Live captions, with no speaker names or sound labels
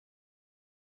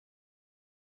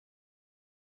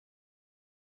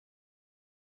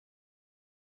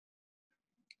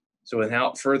So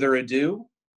without further ado,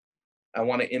 I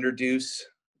want to introduce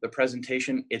the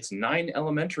presentation. It's 9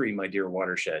 Elementary, my dear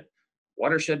Watershed.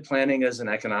 Watershed planning as an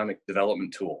economic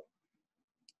development tool.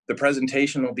 The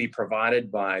presentation will be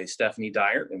provided by Stephanie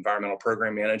Dyer, Environmental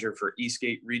Program Manager for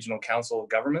Eastgate Regional Council of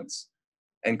Governments,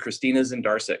 and Christina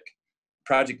Znidarsic,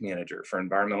 Project Manager for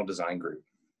Environmental Design Group.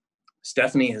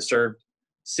 Stephanie has served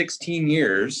 16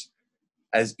 years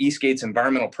as Eastgate's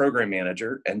Environmental Program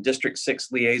Manager and District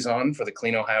 6 Liaison for the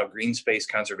Clean Ohio Green Space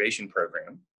Conservation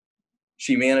Program.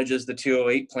 She manages the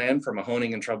 208 plan for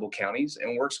Mahoning and Trumbull counties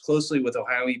and works closely with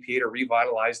Ohio EPA to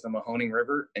revitalize the Mahoning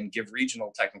River and give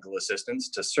regional technical assistance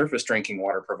to surface drinking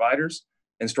water providers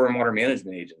and stormwater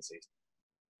management agencies.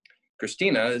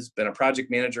 Christina has been a project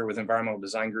manager with Environmental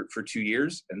Design Group for 2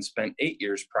 years and spent 8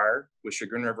 years prior with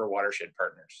Chagrin River Watershed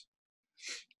Partners.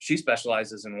 She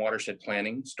specializes in watershed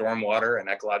planning, stormwater and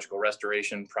ecological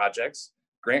restoration projects,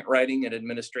 grant writing and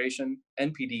administration,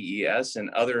 NPDES and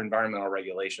other environmental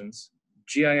regulations,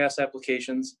 GIS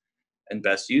applications, and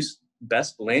best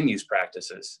land use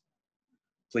practices.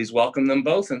 Please welcome them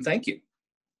both and thank you.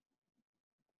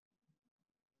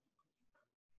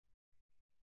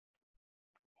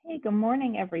 Hey, good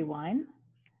morning, everyone.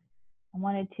 I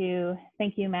wanted to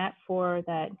thank you, Matt, for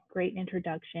that great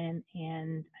introduction,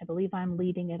 and I believe I'm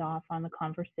leading it off on the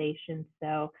conversation.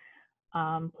 So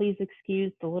please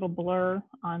excuse the little blur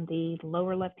on the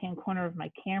lower left-hand corner of my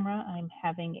camera. I'm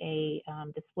having a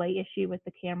display issue with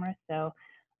the camera, so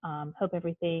hope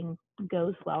everything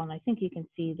goes well, and I think you can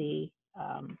see the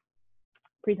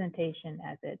presentation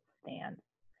as it stands.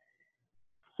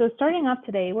 So starting off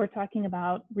today, we're talking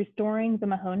about restoring the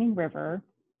Mahoning River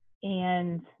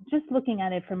and just looking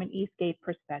at it from an Eastgate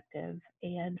perspective.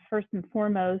 And first and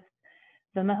foremost,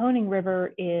 the Mahoning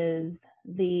River is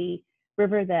the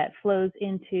river that flows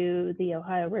into the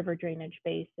Ohio River Drainage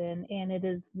Basin, and it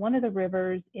is one of the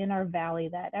rivers in our valley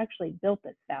that actually built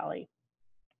this valley.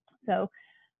 So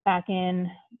back in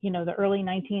the early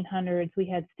 1900s, we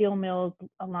had steel mills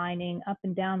lining up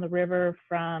and down the river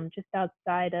from just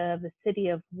outside of the city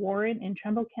of Warren in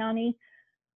Trumbull County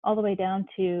all the way down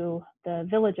to the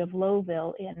village of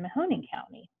Lowville in Mahoning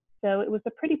County. So it was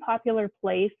a pretty popular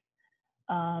place,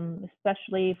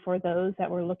 especially for those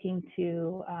that were looking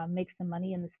to make some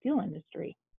money in the steel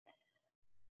industry.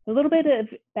 A little bit of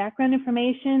background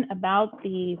information about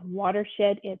the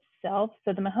watershed itself.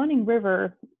 So the Mahoning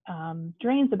River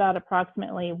drains about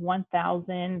approximately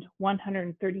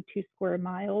 1,132 square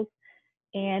miles,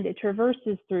 and it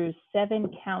traverses through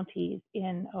 7 counties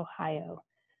in Ohio.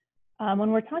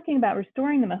 When we're talking about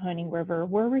restoring the Mahoning River,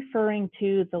 we're referring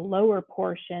to the lower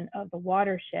portion of the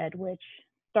watershed, which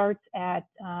starts at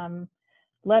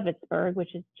Levittsburg,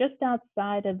 which is just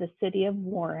outside of the city of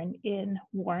Warren in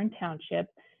Warren Township,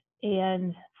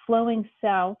 and flowing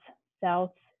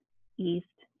southeast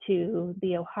to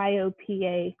the Ohio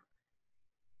PA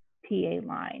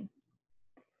line.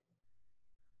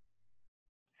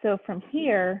 So from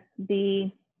here,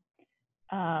 the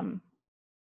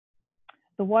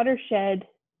watershed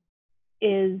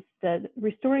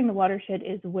restoring the watershed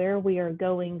is where we are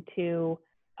going to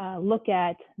look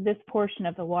at this portion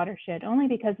of the watershed, only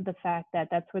because of the fact that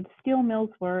that's where the steel mills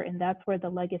were and that's where the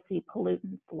legacy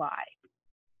pollutants lie.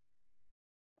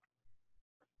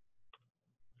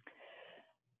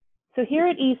 So here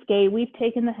at Eastgate, we've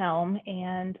taken the helm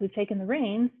and we've taken the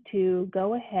reins to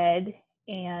go ahead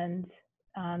and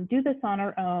do this on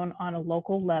our own on a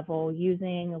local level,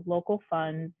 using local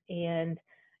funds and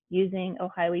using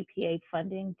Ohio EPA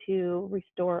funding to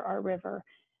restore our river.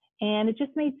 And it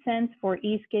just made sense for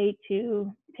Eastgate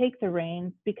to take the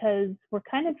reins because we're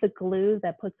kind of the glue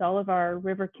that puts all of our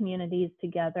river communities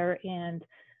together, and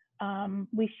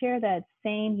we share that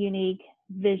same unique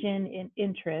vision and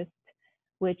interest,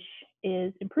 which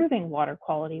is improving water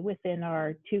quality within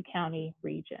our 2-county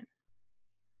region.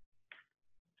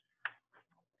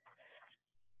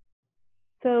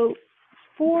 So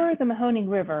for the Mahoning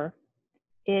River,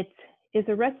 it is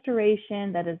a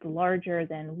restoration that is larger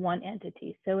than one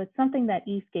entity. So it's something that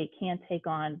Eastgate can't take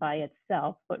on by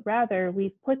itself, but rather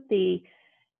we've put the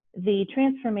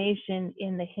transformation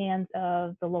in the hands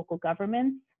of the local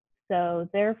governments. So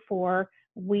therefore,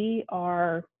 we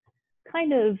are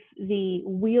kind of the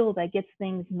wheel that gets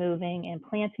things moving and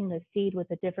planting the seed with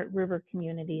the different river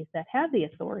communities that have the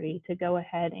authority to go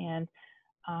ahead and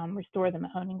restore the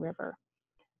Mahoning River.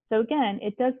 So again,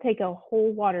 it does take a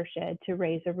whole watershed to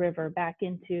raise a river back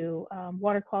into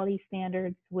water quality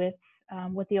standards with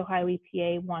what the Ohio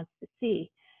EPA wants to see.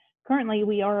 Currently,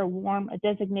 we are a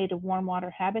designated warm water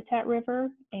habitat river,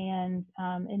 and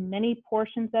in many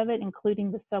portions of it,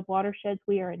 including the sub-watersheds,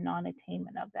 we are in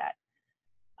non-attainment of that.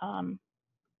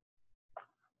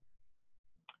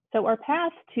 So our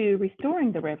path to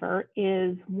restoring the river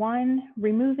is, one,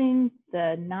 removing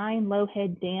the 9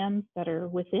 low-head dams that are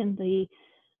within the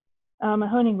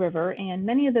Mahoning River, and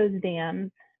many of those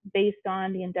dams, based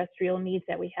on the industrial needs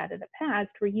that we had in the past,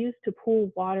 were used to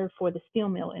pool water for the steel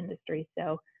mill industry.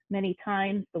 So many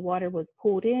times the water was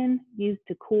pulled in, used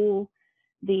to cool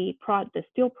the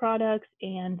steel products,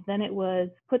 and then it was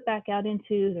put back out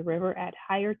into the river at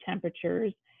higher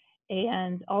temperatures,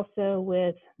 and also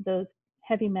with those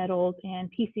heavy metals and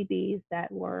PCBs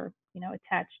that were,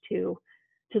 attached to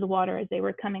the water as they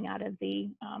were coming out of the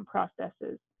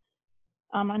processes.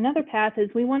 Another path is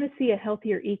we want to see a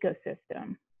healthier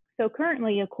ecosystem. So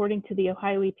currently, according to the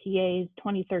Ohio EPA's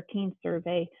 2013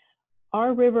 survey,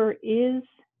 our river is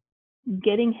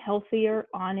getting healthier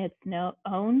on its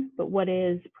own, but what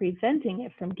is preventing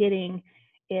it from getting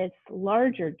its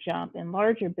larger jump and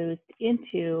larger boost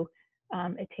into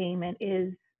attainment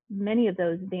is many of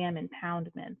those dam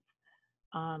impoundments.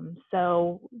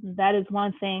 So that is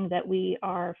one thing that we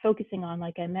are focusing on,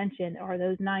 like I mentioned, are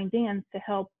those 9 dams to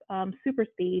help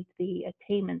supersede the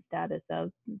attainment status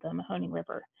of the Mahoning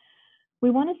River. We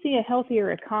want to see a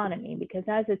healthier economy because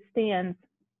as it stands,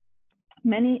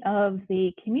 many of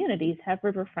the communities have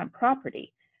riverfront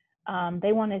property.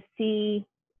 They want to see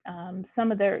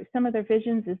some of their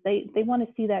visions is they want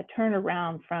to see that turn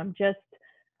around from just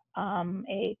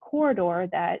a corridor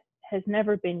that has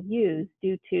never been used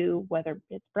due to whether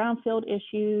it's brownfield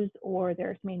issues or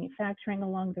there's manufacturing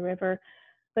along the river.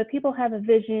 But people have a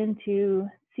vision to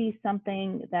see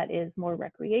something that is more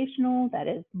recreational, that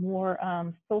is more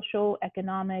social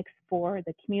economics for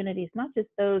the communities, not just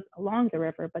those along the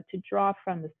river, but to draw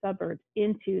from the suburbs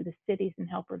into the cities and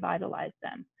help revitalize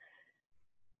them.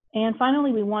 And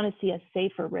finally, we want to see a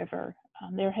safer river.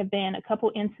 There have been a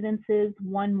couple incidences,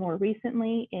 one more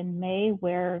recently in May,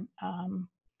 where a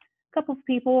couple of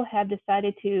people have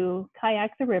decided to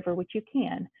kayak the river, which you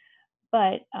can,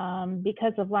 but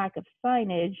because of lack of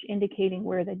signage indicating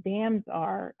where the dams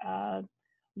are,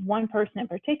 one person in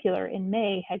particular in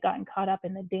May had gotten caught up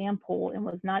in the dam pool and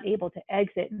was not able to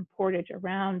exit and portage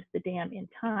around the dam in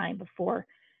time before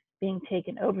being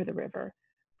taken over the river.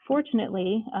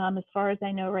 Fortunately, as far as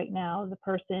I know right now, the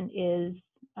person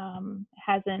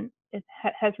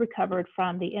has recovered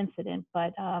from the incident,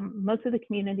 but most of the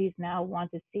communities now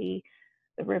want to see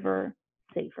the river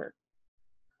safer.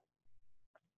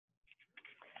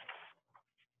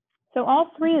 So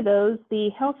all 3 of those, the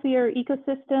healthier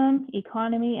ecosystem,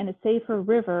 economy, and a safer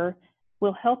river,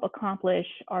 will help accomplish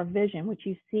our vision, which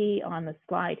you see on the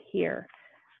slide here.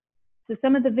 So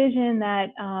some of the vision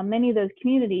that many of those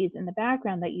communities in the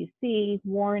background that you see,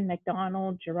 Warren,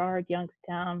 McDonald, Girard,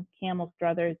 Youngstown, Campbell,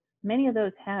 Struthers, many of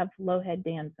those have low-head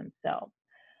dams themselves.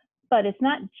 But it's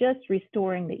not just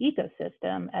restoring the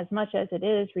ecosystem as much as it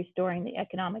is restoring the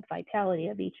economic vitality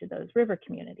of each of those river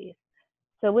communities.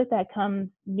 So with that comes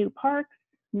new parks,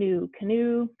 new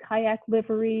canoe, kayak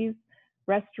liveries,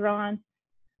 restaurants,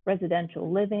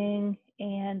 residential living,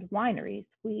 and wineries.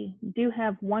 We do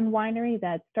have one winery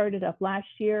that started up last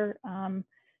year,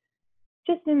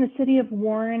 just in the city of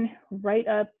Warren, right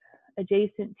up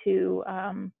adjacent to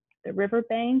the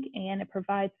riverbank, and it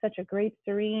provides such a great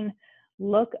serene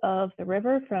look of the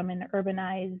river from an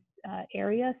urbanized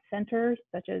area center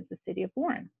such as the city of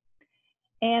Warren.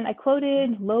 And I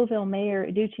quoted Lowville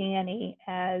Mayor Duciani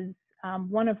as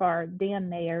one of our dam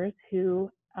mayors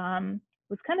who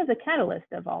was kind of the catalyst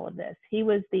of all of this. He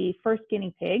was the first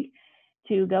guinea pig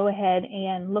to go ahead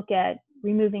and look at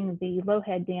removing the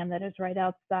Lowhead Dam that is right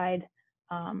outside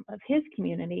of his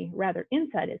community, rather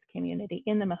inside his community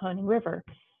in the Mahoning River.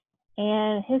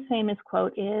 And his famous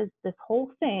quote is, "This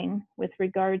whole thing with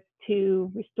regards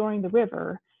to restoring the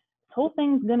river, this whole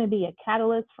thing's going to be a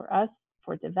catalyst for us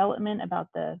for development about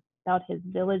his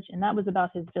village," and that was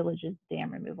about his village's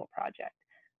dam removal project.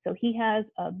 So he has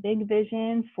a big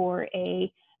vision for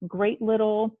a great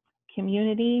little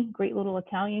community, great little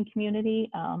Italian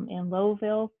community in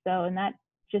Lowville. So, and that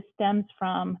just stems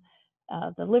from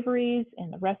the liveries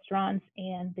and the restaurants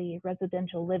and the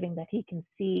residential living that he can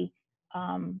see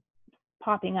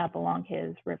popping up along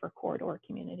his river corridor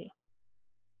community.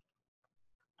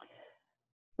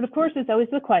 But of course, there's always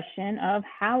the question of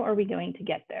how are we going to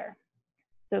get there?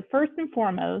 So first and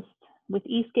foremost, with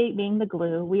Eastgate being the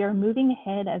glue, we are moving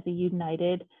ahead as a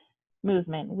united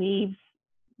movement. We've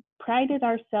prided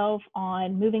ourselves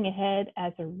on moving ahead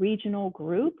as a regional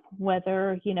group,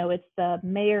 whether it's the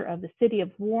mayor of the city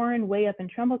of Warren way up in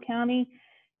Trumbull County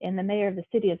and the mayor of the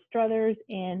city of Struthers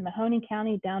in Mahoning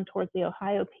County down towards the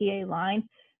Ohio-PA line.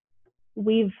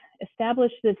 We've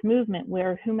established this movement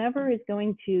where whomever is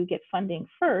going to get funding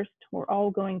first, we're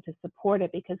all going to support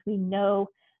it because we know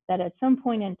that at some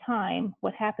point in time,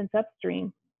 what happens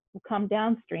upstream will come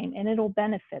downstream and it'll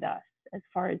benefit us as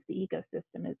far as the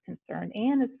ecosystem is concerned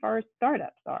and as far as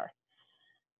startups are.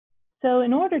 So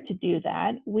in order to do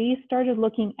that, we started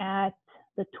looking at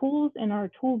the tools in our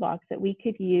toolbox that we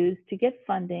could use to get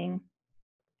funding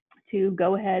to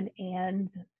go ahead and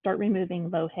start removing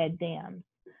low-head dams.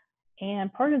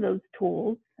 And part of those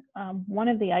tools, one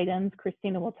of the items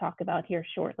Christina will talk about here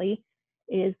shortly,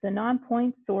 is the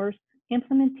non-point source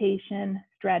implementation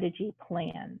strategy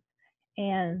plans.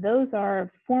 And those are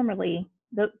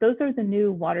those are the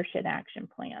new watershed action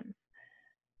plans.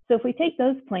 So if we take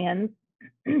those plans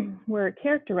where it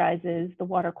characterizes the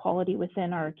water quality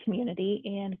within our community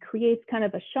and creates kind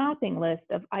of a shopping list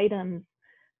of items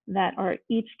that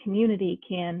each community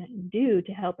can do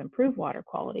to help improve water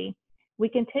quality, we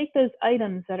can take those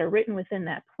items that are written within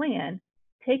that plan,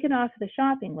 take it off the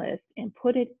shopping list, and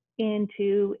put it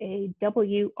into a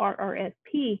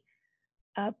WRRSP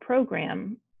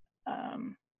program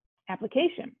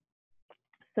application.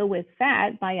 So with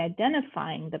that, by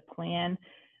identifying the plan,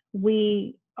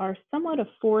 we are somewhat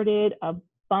afforded a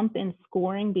bump in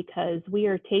scoring because we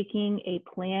are taking a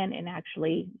plan and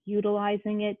actually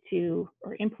utilizing it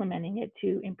or implementing it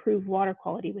to improve water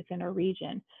quality within our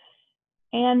region.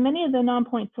 And many of the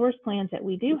non-point source plans that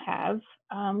we do have,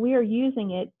 we are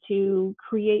using it to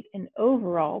create an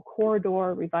overall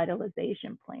corridor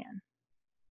revitalization plan.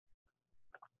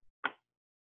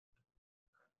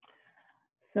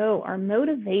 So our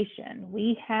motivation,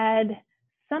 we had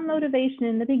some motivation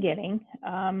in the beginning.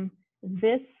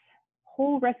 This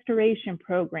whole restoration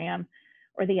program,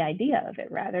 or the idea of it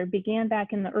rather, began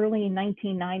back in the early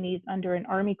 1990s under an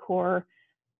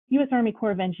U.S. Army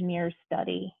Corps of Engineers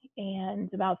study. And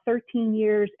about 13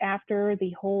 years after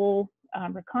the whole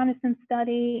reconnaissance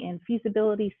study and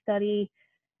feasibility study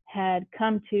had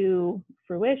come to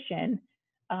fruition,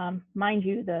 mind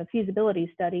you, the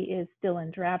feasibility study is still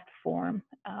in draft form.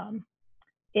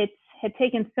 It had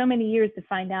taken so many years to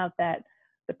find out that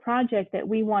the project that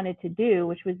we wanted to do,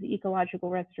 which was the ecological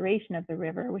restoration of the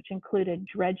river, which included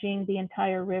dredging the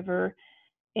entire river,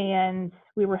 and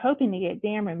we were hoping to get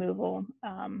dam removal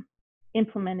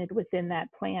implemented within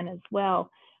that plan as well.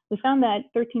 We found that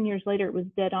 13 years later, it was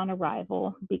dead on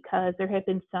arrival because there had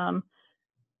been some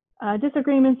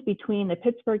disagreements between the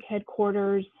Pittsburgh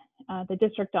headquarters, the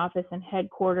district office, and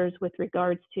headquarters with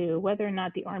regards to whether or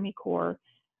not the Army Corps,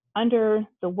 under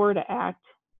the WRDA Act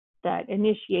that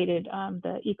initiated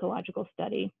the ecological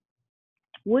study,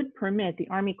 would permit the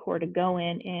Army Corps to go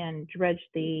in and dredge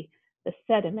the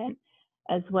sediment,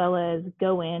 as well as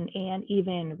go in and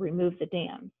even remove the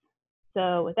dams.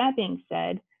 So with that being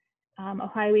said,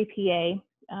 Ohio EPA,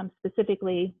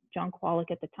 specifically John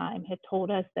Kwolek at the time, had told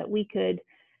us that we could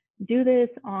do this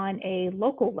on a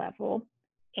local level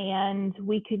and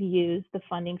we could use the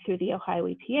funding through the Ohio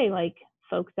EPA like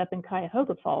folks up in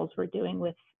Cuyahoga Falls were doing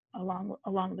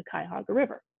along the Cuyahoga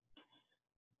River.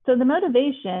 So the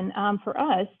motivation for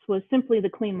us was simply the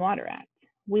Clean Water Act.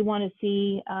 We want to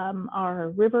see our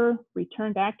river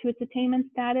return back to its attainment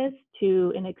status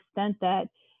to an extent that,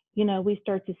 you know, we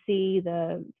start to see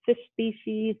the fish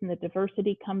species and the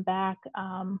diversity come back.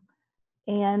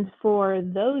 And for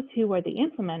those who are the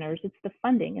implementers, it's the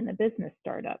funding and the business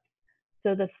startups.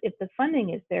 So if the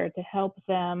funding is there to help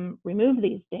them remove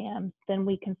these dams, then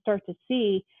we can start to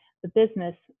see the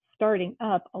business starting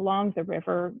up along the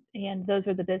river. And those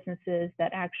are the businesses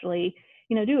that actually,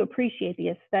 you know, do appreciate the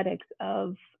aesthetics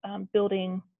of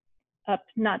building up,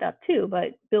 not up to,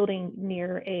 but building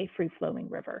near a free-flowing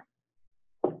river.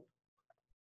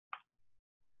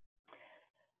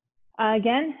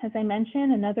 Again, as I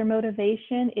mentioned, another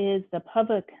motivation is the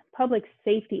public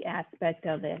safety aspect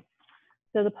of it.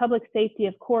 So the public safety,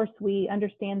 of course, we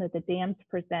understand that the dams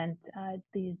present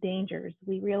these dangers.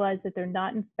 We realize that they're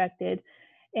not inspected.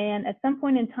 And at some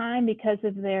point in time, because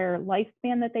of their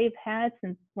lifespan that they've had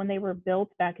since when they were built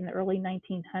back in the early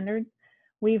 1900s,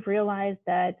 we've realized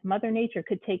that Mother Nature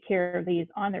could take care of these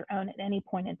on their own at any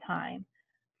point in time.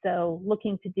 So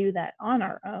looking to do that on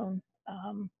our own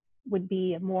would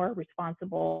be a more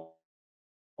responsible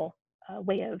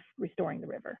way of restoring the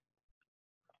river.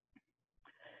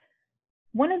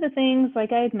 One of the things,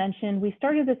 like I had mentioned, we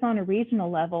started this on a regional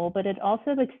level, but it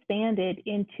also expanded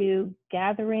into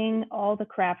gathering all the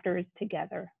crafters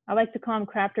together. I like to call them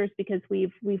crafters because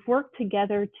we've worked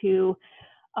together to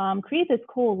create this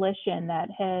coalition that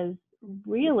has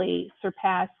really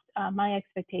surpassed my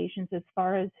expectations as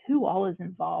far as who all is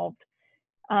involved.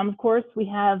 Of course, we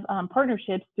have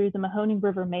partnerships through the Mahoning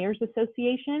River Mayors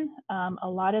Association. A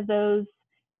lot of those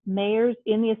mayors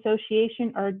in the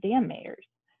association are dam mayors.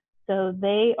 So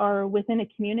they are within a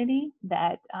community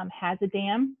that has a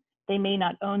dam. They may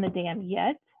not own the dam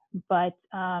yet, but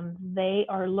they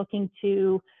are looking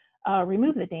to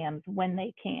remove the dams when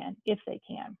they can, if they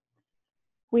can.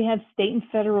 We have state and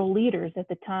federal leaders. At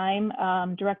the time,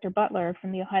 Director Butler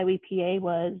from the Ohio EPA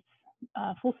was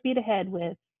full speed ahead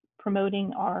with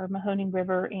promoting our Mahoning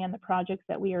River and the projects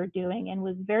that we are doing, and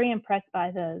was very impressed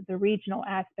by the regional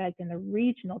aspect and the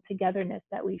regional togetherness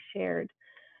that we shared.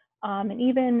 And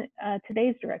even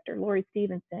today's director, Lori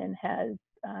Stevenson, has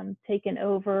taken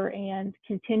over and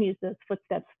continues those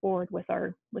footsteps forward with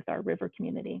our river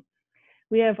community.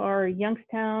 We have our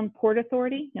Youngstown Port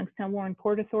Authority, Youngstown Warren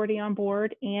Port Authority on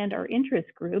board, and our interest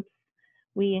groups.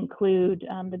 We include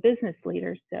the business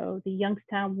leaders, so the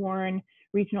Youngstown Warren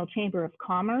Regional Chamber of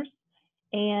Commerce,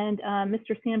 and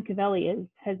Mr. Sam Cavelli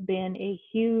has been a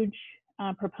huge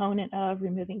proponent of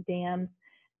removing dams,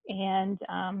 and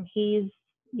he's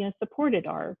supported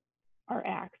our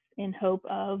acts in hope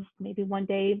of maybe one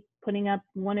day putting up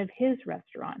one of his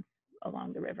restaurants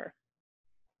along the river.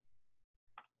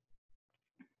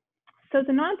 So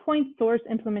the non-point source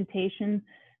implementation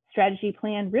strategy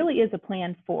plan really is a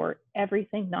plan for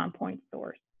everything non-point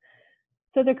source.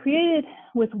 So they're created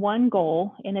with one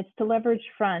goal, and it's to leverage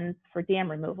funds for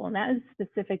dam removal, and that is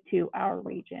specific to our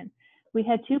region. We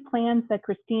had two plans that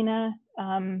Christina,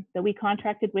 that we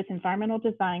contracted with Environmental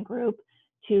Design Group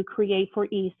to create for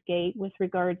Eastgate with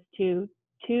regards to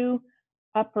two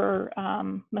upper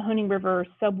Mahoning River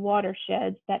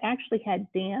sub-watersheds that actually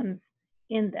had dams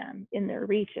in them, in their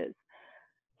reaches.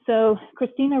 So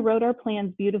Christina wrote our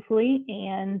plans beautifully,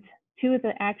 and two of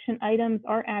the action items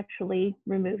are actually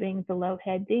removing the low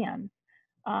head dams.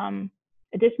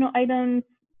 Additional items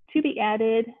to be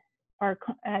added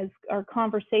as our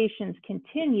conversations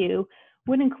continue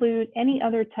would include any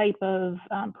other type of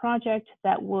project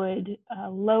that would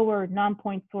lower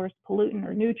non-point source pollutant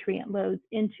or nutrient loads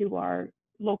into our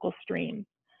local streams.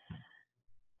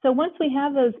 So once we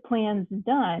have those plans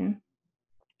done,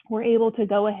 we're able to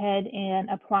go ahead and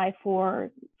apply for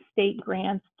state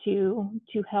grants to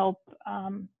help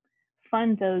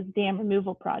fund those dam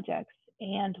removal projects.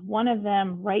 And one of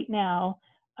them right now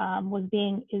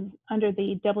is under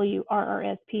the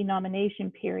WRRSP nomination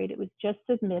period. It was just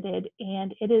submitted,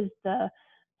 and it is the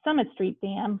Summit Street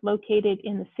Dam located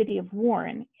in the city of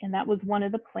Warren. And that was one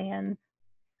of the plans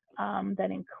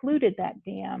that included that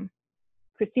dam.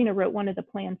 Christina wrote one of the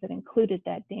plans that included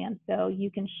that dam. So you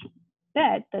can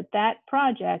bet that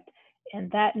project and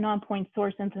that non-point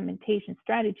source implementation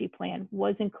strategy plan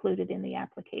was included in the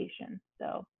application.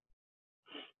 So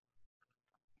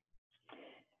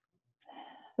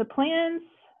the plans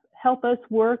help us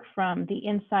work from the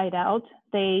inside out.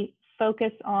 They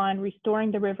focus on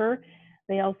restoring the river.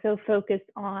 They also focus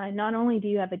on not only do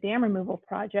you have a dam removal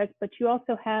project, but you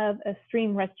also have a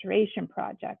stream restoration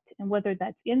project. And whether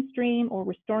that's in stream or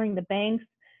restoring the banks,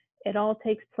 it all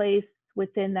takes place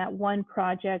within that one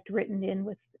project written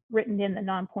in the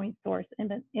non-point source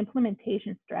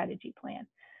implementation strategy plan.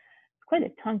 It's quite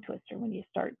a tongue twister when you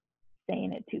start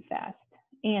saying it too fast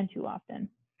and too often.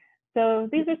 So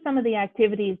these are some of the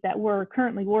activities that we're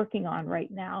currently working on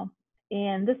right now.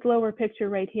 And this lower picture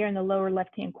right here in the lower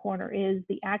left-hand corner is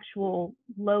the actual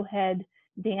Lowhead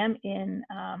Dam in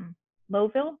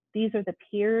Lowville. These are the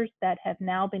piers that have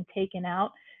now been taken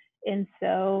out. And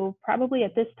so probably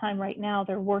at this time right now,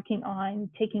 they're working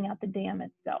on taking out the dam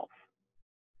itself.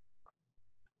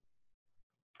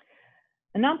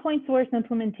 A non-point source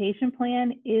implementation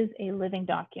plan is a living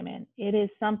document. It is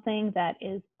something that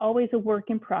is always a work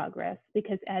in progress,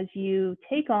 because as you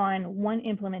take on one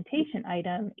implementation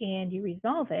item and you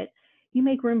resolve it, you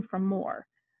make room for more.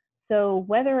 So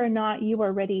whether or not you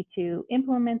are ready to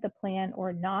implement the plan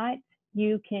or not,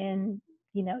 you can,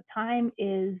 time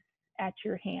is at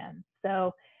your hand.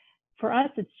 So for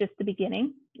us, it's just the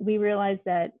beginning. We realized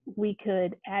that we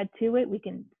could add to it, we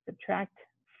can subtract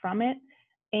from it,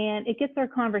 and it gets our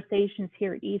conversations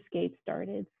here at Eastgate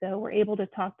started. So we're able to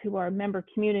talk to our member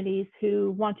communities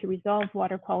who want to resolve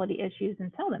water quality issues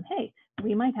and tell them, hey,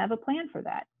 we might have a plan for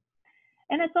that.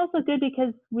 And it's also good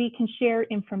because we can share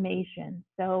information.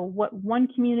 So what one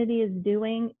community is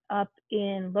doing up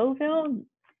in Lowville,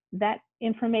 that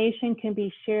information can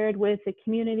be shared with the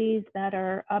communities that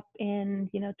are up in,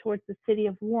 towards the city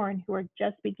of Warren, who are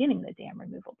just beginning the dam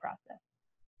removal process.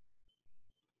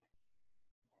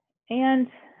 And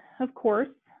of course,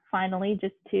 finally,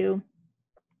 just to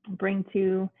bring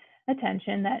to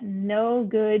attention that no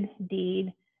good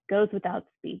deed goes without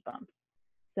speed bumps.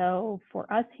 So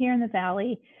for us here in the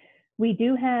Valley, we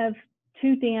do have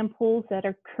 2 dam pools that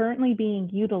are currently being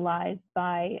utilized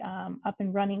by up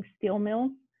and running steel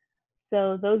mills.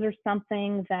 So those are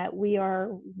something that we are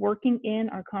working in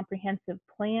our comprehensive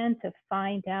plan to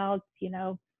find out,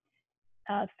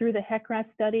 through the HECRAS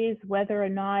studies, whether or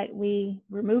not we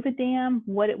remove a dam,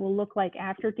 what it will look like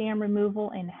after dam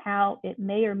removal, and how it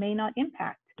may or may not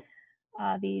impact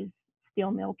these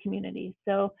steel mill communities.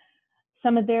 So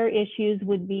some of their issues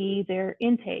would be their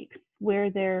intakes, where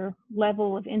their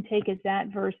level of intake is at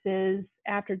versus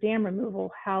after dam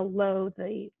removal, how low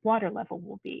the water level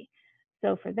will be.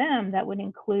 So for them, that would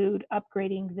include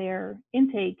upgrading their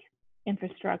intake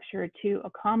infrastructure to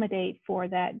accommodate for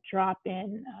that drop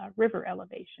in river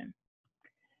elevation.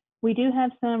 We do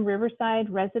have some Riverside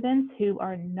residents who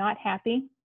are not happy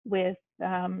with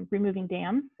removing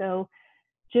dams. So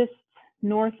just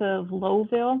north of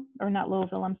Lowville, or not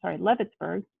Lowville, I'm sorry,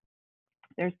 Leavittsburg,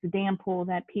 there's the dam pool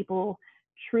that people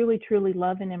truly, truly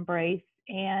love and embrace,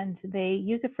 and they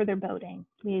use it for their boating.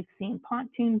 We've seen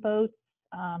pontoon boats.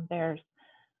 There's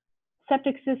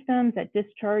septic systems that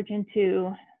discharge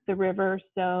into the river.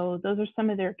 So those are some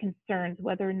of their concerns,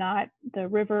 whether or not the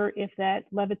river, if that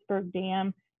Leavittsburg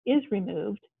Dam is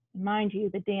removed. Mind you,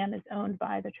 the dam is owned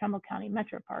by the Trumbull County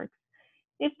Metro Parks.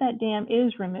 If that dam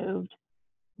is removed,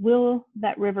 will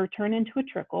that river turn into a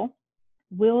trickle?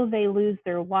 Will they lose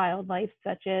their wildlife,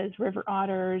 such as river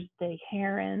otters, the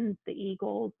herons, the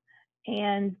eagles,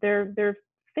 and their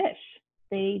fish?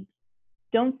 They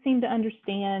don't seem to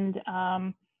understand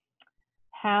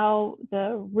how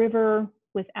the river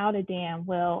without a dam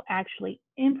will actually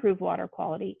improve water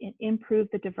quality and improve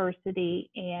the diversity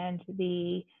and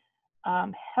the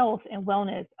health and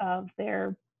wellness of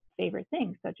their favorite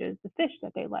things, such as the fish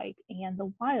that they like and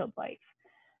the wildlife.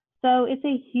 So it's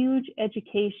a huge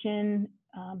education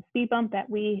speed bump that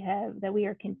we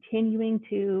are continuing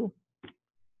to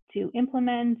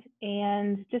implement,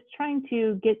 and just trying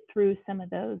to get through some of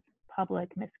those public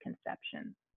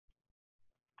misconceptions.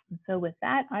 And so with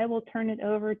that, I will turn it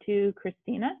over to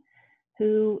Christina,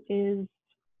 who is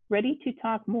ready to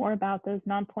talk more about those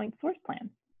non-point source plans.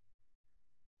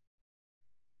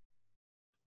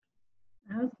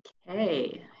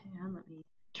 Okay, and let me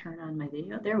turn on my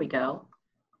video. There we go.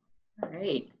 All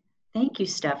right. Thank you,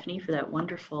 Stephanie, for that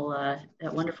wonderful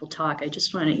talk. I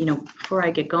just want to, before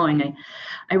I get going,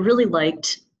 I really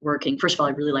liked working. First of all,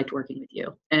 I really liked working with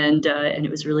you, and it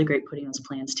was really great putting those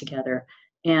plans together.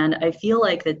 And I feel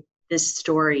like that this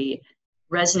story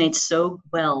resonates so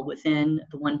well within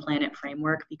the One Planet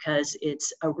framework, because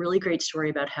it's a really great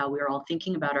story about how we're all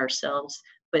thinking about ourselves,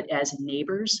 but as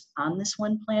neighbors on this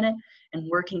one planet, and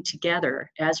working together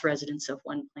as residents of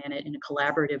one planet in a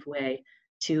collaborative way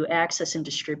to access and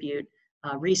distribute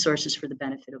resources for the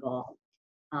benefit of all.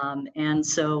 And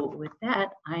so with that,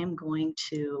 I am going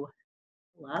to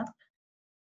pull up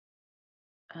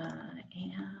and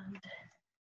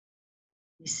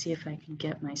let me see if I can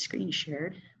get my screen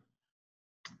shared.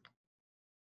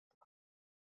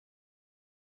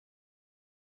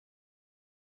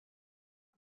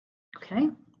 Okay.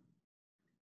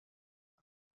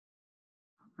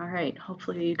 All right,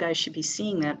 hopefully you guys should be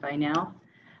seeing that by now.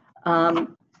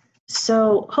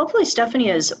 So hopefully Stephanie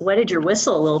has wetted your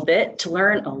whistle a little bit to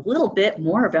learn a little bit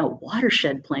more about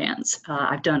watershed plans.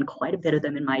 I've done quite a bit of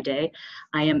them in my day.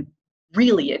 I am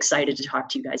really excited to talk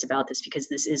to you guys about this, because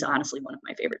this is honestly one of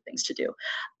my favorite things to do,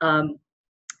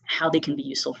 how they can be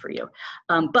useful for you.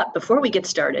 But before we get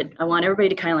started, I want everybody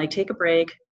to kind of like take a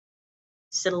break,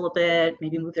 sit a little bit,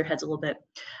 maybe move their heads a little bit.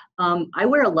 I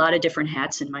wear a lot of different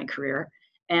hats in my career,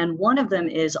 and one of them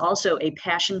is also a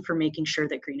passion for making sure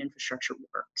that green infrastructure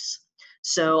works.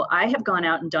 So I have gone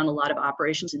out and done a lot of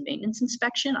operations and maintenance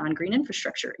inspection on green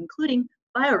infrastructure, including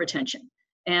bioretention.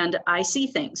 And I see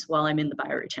things while I'm in the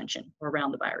bioretention or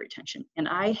around the bioretention. And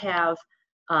I have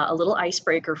a little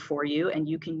icebreaker for you, and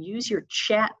you can use your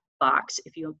chat box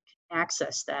if you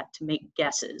access that to make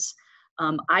guesses.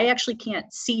 I actually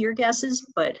can't see your guesses,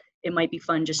 but it might be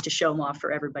fun just to show them off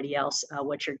for everybody else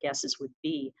what your guesses would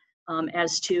be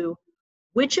as to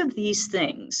which of these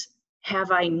things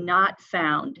have I not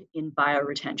found in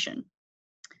bioretention.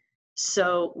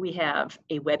 So we have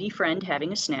a webby friend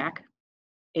having a snack,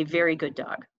 a very good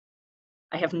dog.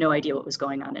 I have no idea what was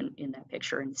going on in that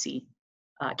picture and see.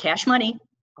 Cash money,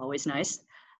 always nice.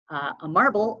 A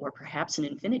marble, or perhaps an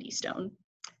infinity stone.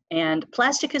 And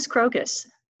Plasticus crocus,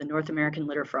 the North American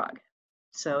litter frog.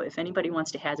 So if anybody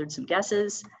wants to hazard some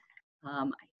guesses, I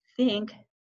think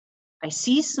I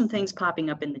see some things popping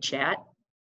up in the chat.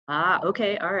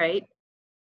 Okay, all right.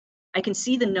 I can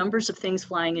see the numbers of things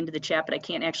flying into the chat, but I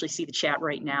can't actually see the chat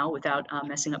right now without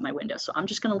messing up my window. So I'm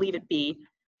just gonna leave it be.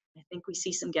 I think we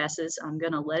see some guesses. I'm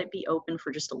gonna let it be open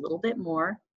for just a little bit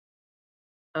more.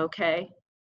 Okay,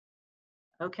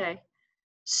 okay.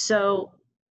 So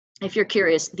if you're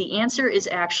curious, the answer is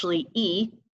actually E,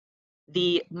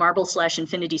 the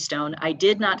marble/infinity stone. I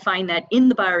did not find that in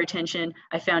the bioretention.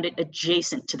 I found it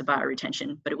adjacent to the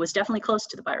bioretention, but it was definitely close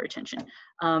to the bioretention.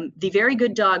 The very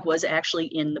good dog was actually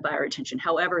in the bioretention.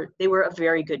 However, they were a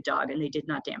very good dog and they did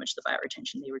not damage the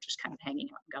bioretention. They were just kind of hanging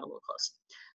out and got a little close.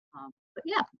 But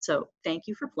yeah, so thank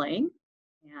you for playing.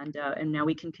 And now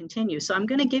we can continue. So I'm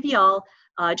gonna give you all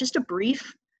just a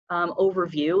brief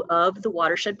overview of the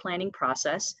watershed planning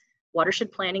process,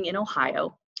 watershed planning in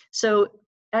Ohio. So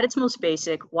at its most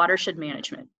basic, watershed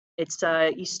management. It's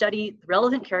you study the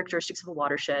relevant characteristics of a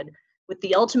watershed with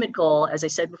the ultimate goal, as I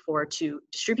said before, to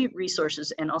distribute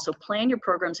resources and also plan your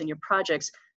programs and your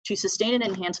projects to sustain and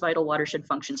enhance vital watershed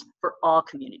functions for all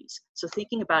communities. So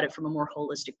thinking about it from a more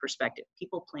holistic perspective,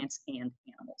 people, plants, and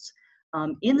animals.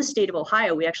 In the state of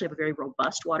Ohio, we actually have a very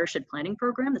robust watershed planning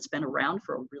program that's been around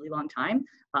for a really long time,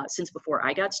 since before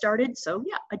I got started. So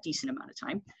yeah, a decent amount of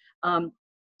time.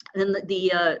 And then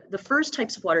the first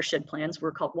types of watershed plans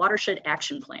were called watershed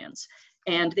action plans.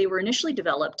 And they were initially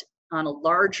developed on a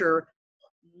larger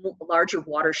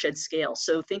watershed scale.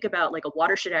 So think about like a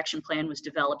watershed action plan was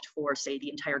developed for, say,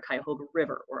 the entire Cuyahoga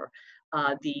River or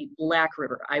the Black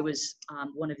River. I was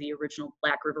one of the original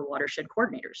Black River watershed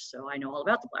coordinators, so I know all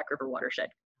about the Black River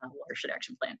watershed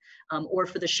action plan. Or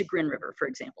for the Chagrin River, for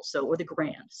example, so, or the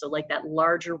Grand, so like that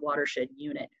larger watershed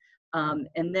unit.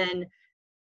 And then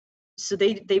so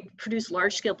they produce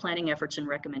large-scale planning efforts and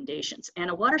recommendations. And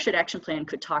a watershed action plan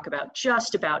could talk about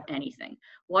just about anything: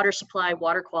 water supply,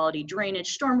 water quality,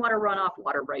 drainage, stormwater runoff,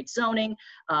 water rights zoning,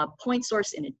 point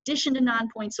source in addition to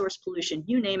non-point source pollution,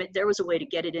 you name it. There was a way to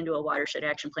get it into a watershed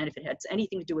action plan if it had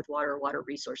anything to do with water or water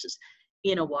resources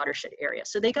in a watershed area.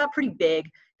 So they got pretty big,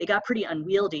 they got pretty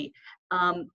unwieldy.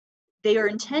 They are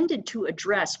intended to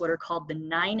address what are called the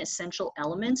 9 essential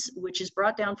elements, which is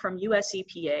brought down from US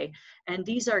EPA. And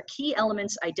these are key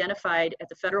elements identified at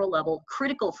the federal level,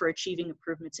 critical for achieving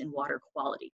improvements in water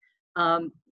quality.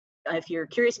 If you're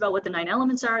curious about what the 9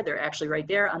 elements are, they're actually right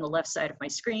there on the left side of my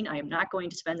screen. I am not going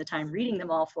to spend the time reading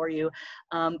them all for you,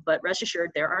 but rest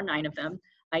assured there are 9 of them.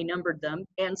 I numbered them,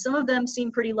 and some of them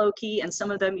seem pretty low key, and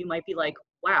some of them you might be like,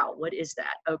 wow, what is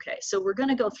that? Okay, so we're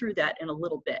gonna go through that in a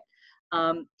little bit.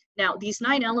 Now, these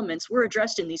 9 elements were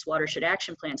addressed in these watershed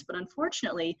action plans, but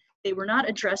unfortunately, they were not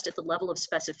addressed at the level of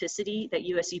specificity that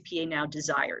US EPA now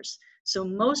desires. So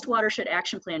most watershed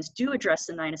action plans do address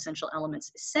the 9 essential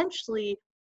elements essentially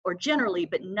or generally,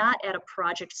 but not at a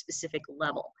project-specific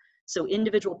level. So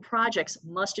individual projects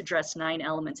must address 9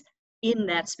 elements in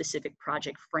that specific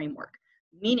project framework,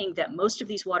 meaning that most of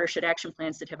these watershed action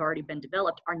plans that have already been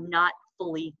developed are not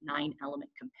fully 9-element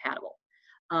compatible.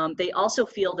 They also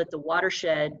feel that the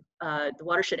watershed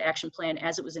action plan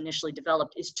as it was initially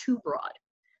developed is too broad.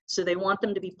 So they want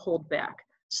them to be pulled back.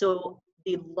 So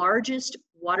the largest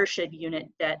watershed unit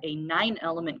that a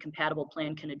 9-element compatible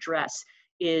plan can address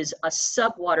is a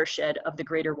sub-watershed of the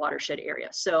greater watershed area.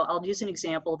 So I'll use an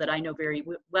example that I know very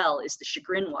well is the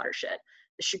Chagrin watershed.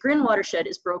 The Chagrin watershed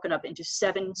is broken up into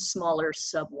 7 smaller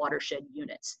sub-watershed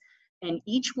units. And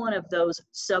each one of those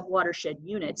sub-watershed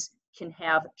units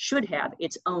should have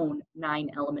its own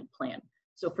 9-element plan.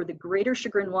 So for the greater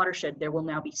Chagrin watershed, there will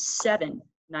now be 7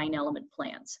 9-element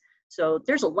plans. So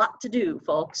there's a lot to do,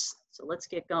 folks. So let's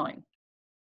get going.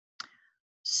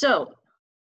 So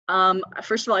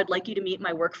first of all, I'd like you to meet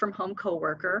my work from home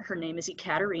coworker. Her name is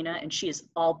Ekaterina, and she is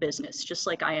all business, just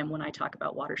like I am when I talk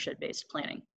about watershed-based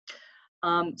planning.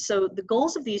 So the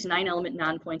goals of these 9-element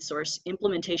non-point source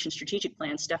implementation strategic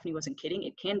plans, Stephanie wasn't kidding,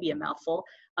 it can be a mouthful.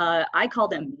 I call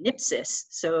them NIPSIS.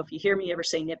 So if you hear me ever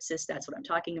say NIPSIS, that's what I'm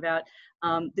talking about.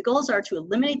 The goals are to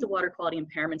eliminate the water quality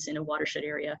impairments in a watershed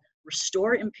area,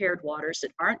 restore impaired waters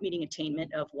that aren't meeting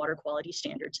attainment of water quality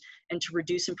standards, and to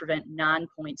reduce and prevent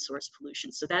non-point source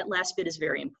pollution. So that last bit is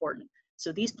very important.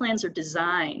 So these plans are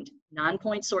designed,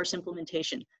 non-point source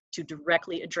implementation, to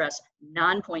directly address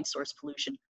non-point source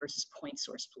pollution versus point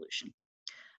source pollution.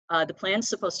 The plan is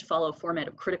supposed to follow a format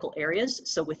of critical areas.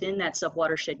 So within that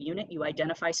sub-watershed unit, you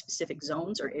identify specific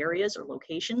zones or areas or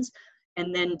locations,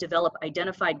 and then develop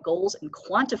identified goals and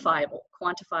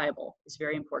quantifiable is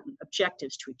very important,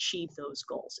 objectives to achieve those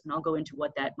goals. And I'll go into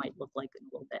what that might look like in a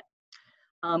little bit.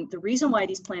 The reason why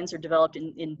these plans are developed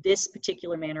in this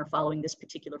particular manner, following this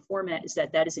particular format, is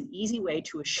that is an easy way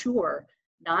to assure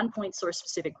non-point source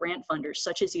specific grant funders,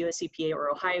 such as US EPA or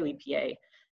Ohio EPA,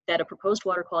 that a proposed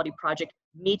water quality project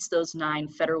meets those 9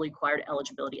 federally required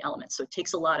eligibility elements. So it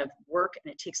takes a lot of work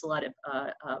and it takes a lot of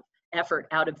effort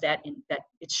out of that, in that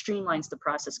it streamlines the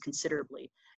process considerably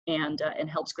and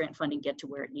helps grant funding get to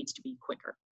where it needs to be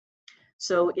quicker.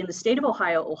 So in the state of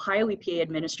Ohio, Ohio EPA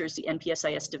administers the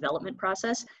NPSIS development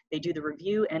process. They do the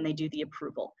review and they do the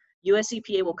approval. US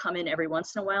EPA will come in every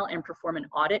once in a while and perform an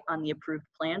audit on the approved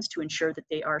plans to ensure that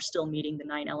they are still meeting the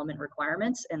 9-element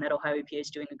requirements and that Ohio EPA is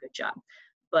doing a good job.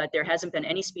 But there hasn't been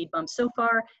any speed bumps so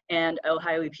far, and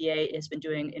Ohio EPA has been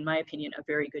doing, in my opinion, a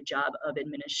very good job of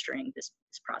administering this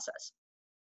process.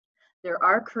 There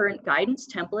are current guidance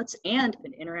templates and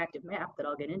an interactive map that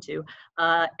I'll get into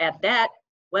at that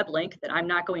web link that I'm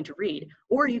not going to read,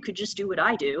 or you could just do what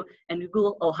I do and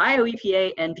Google Ohio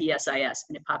EPA NPSIS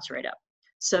and it pops right up.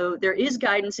 So there is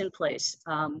guidance in place,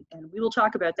 and we will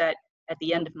talk about that at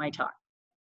the end of my talk.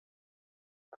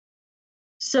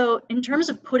 So in terms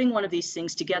of putting one of these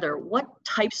things together, what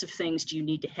types of things do you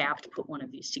need to have to put one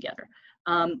of these together?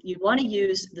 You want to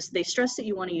use this, they stress that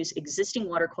you want to use existing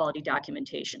water quality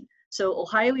documentation. So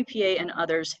Ohio EPA and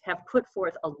others have put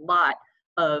forth a lot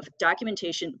of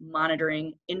documentation,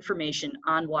 monitoring, information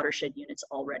on watershed units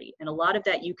already. And a lot of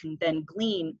that you can then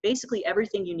glean basically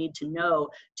everything you need to know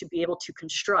to be able to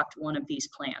construct one of these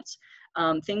plans.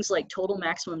 Things like total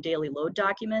maximum daily load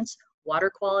documents,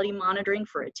 water quality monitoring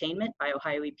for attainment by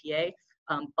Ohio EPA,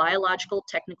 biological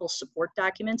technical support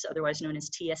documents, otherwise known as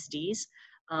TSDs,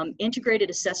 integrated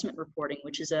assessment reporting,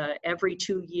 which is a every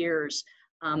 2 years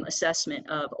assessment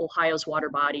of Ohio's water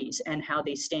bodies and how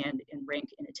they stand and rank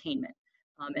in attainment.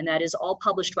 And that is all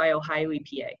published by Ohio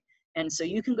EPA. And so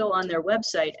you can go on their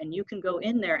website and you can go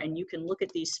in there and you can look at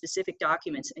these specific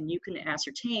documents and you can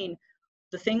ascertain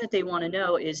the thing that they want to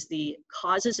know is the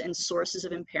causes and sources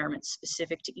of impairment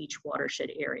specific to each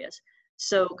watershed areas.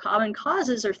 So common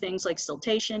causes are things like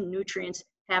siltation, nutrients,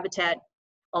 habitat,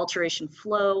 alteration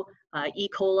flow, E.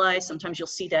 coli, sometimes you'll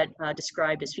see that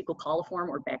described as fecal coliform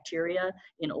or bacteria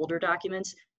in older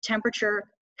documents, temperature,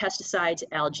 pesticides,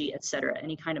 algae, et cetera,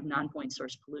 any kind of non-point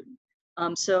source pollutant.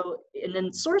 And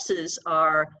then sources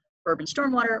are urban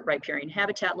stormwater, riparian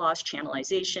habitat loss,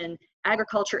 channelization,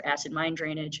 agriculture, acid mine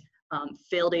drainage,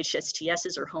 failed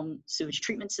HSTSs or home sewage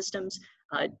treatment systems,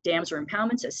 dams or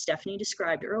impoundments, as Stephanie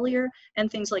described earlier, and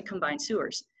things like combined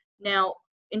sewers. Now,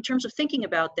 in terms of thinking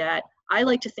about that, I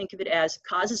like to think of it as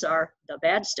causes are the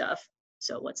bad stuff.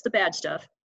 So what's the bad stuff?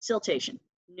 Siltation,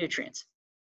 nutrients,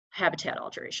 habitat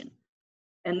alteration.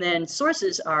 And then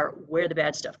sources are where the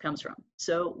bad stuff comes from.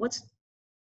 So what's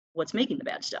making the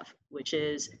bad stuff, which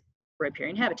is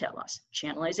riparian habitat loss,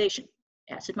 channelization,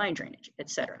 acid mine drainage,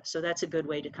 et cetera. So that's a good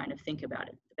way to kind of think about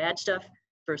it. The bad stuff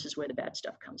versus where the bad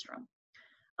stuff comes from.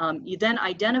 You then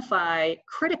identify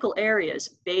critical areas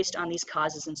based on these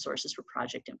causes and sources for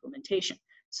project implementation.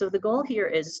 So the goal here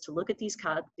is to look at these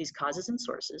causes and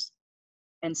sources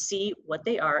and see what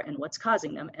they are and what's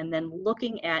causing them, and then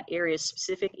looking at areas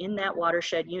specific in that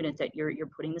watershed unit that you're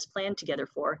putting this plan together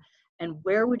for, and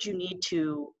where would you need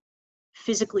to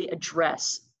physically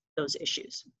address those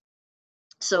issues.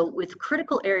 So with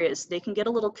critical areas, they can get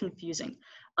a little confusing.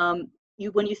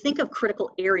 When you think of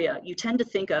critical area, you tend to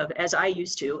think of, as I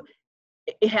used to,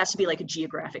 it has to be like a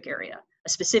geographic area, a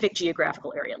specific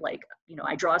geographical area. Like,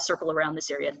 I draw a circle around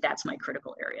this area, that's my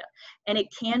critical area. And it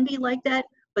can be like that,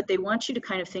 but they want you to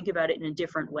kind of think about it in a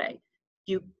different way.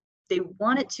 They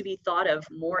want it to be thought of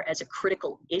more as a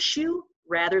critical issue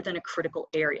rather than a critical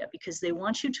area, because they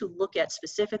want you to look at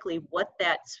specifically what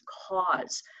that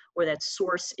cause or that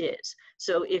source is.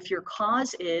 So if your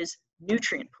cause is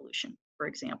nutrient pollution, for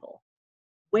example,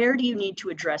 where do you need to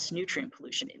address nutrient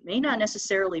pollution? It may not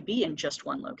necessarily be in just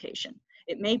one location.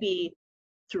 It may be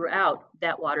throughout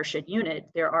that watershed unit,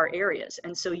 there are areas.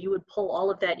 And so you would pull all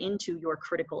of that into your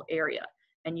critical area,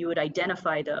 and you would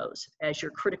identify those as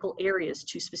your critical areas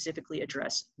to specifically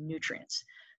address nutrients.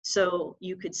 So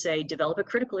you could say, develop a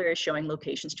critical area showing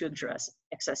locations to address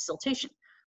excess siltation.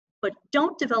 But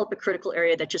don't develop a critical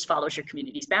area that just follows your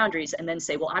community's boundaries and then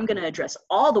say, well, I'm going to address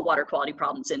all the water quality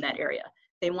problems in that area.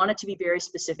 They want it to be very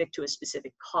specific to a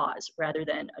specific cause rather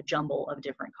than a jumble of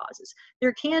different causes.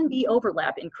 There can be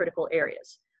overlap in critical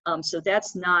areas. So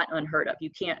that's not unheard of.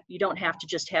 You don't have to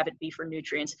just have it be for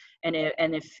nutrients. And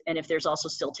if there's also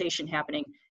siltation happening,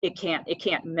 it can't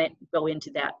go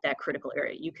into that critical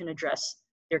area. You can address,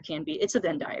 it's a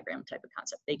Venn diagram type of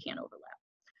concept. They can't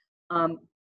overlap.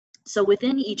 So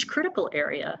within each critical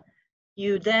area,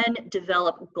 you then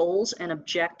develop goals and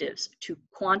objectives to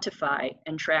quantify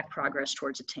and track progress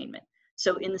towards attainment.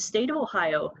 So in the state of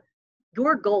Ohio,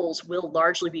 your goals will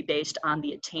largely be based on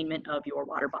the attainment of your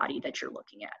water body that you're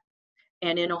looking at.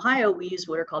 And in Ohio, we use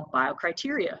what are called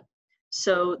biocriteria.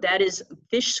 So that is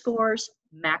fish scores,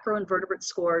 macroinvertebrate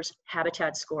scores,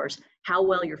 habitat scores, how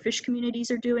well your fish communities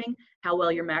are doing, how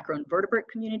well your macroinvertebrate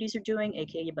communities are doing,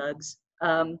 aka bugs,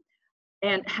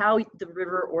 and how the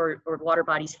river or water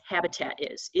body's habitat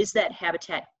is. Is that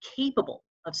habitat capable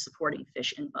of supporting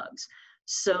fish and bugs?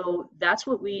 So that's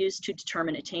what we use to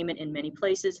determine attainment in many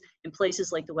places. In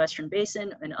places like the Western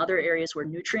Basin and other areas where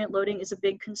nutrient loading is a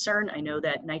big concern. I know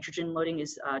that nitrogen loading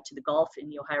is to the Gulf in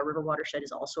the Ohio River watershed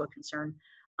is also a concern.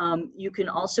 You can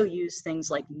also use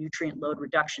things like nutrient load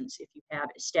reductions if you have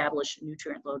established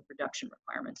nutrient load reduction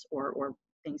requirements or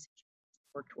things that you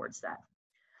work towards that.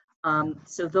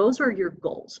 So those are your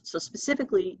goals. So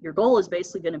specifically, your goal is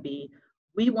basically going to be,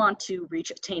 we want to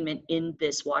reach attainment in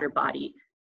this water body.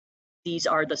 These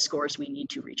are the scores we need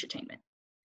to reach attainment.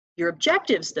 Your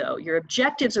objectives, though, your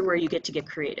objectives are where you get to get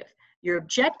creative. Your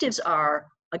objectives are,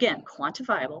 again,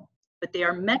 quantifiable, but they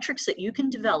are metrics that you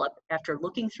can develop after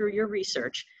looking through your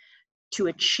research to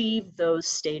achieve those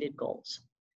stated goals.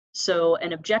 So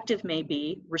an objective may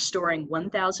be restoring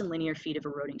 1,000 linear feet of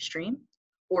eroding stream,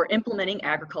 or implementing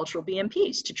agricultural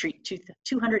BMPs to treat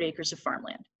 200 acres of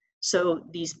farmland. So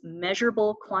these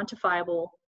measurable, quantifiable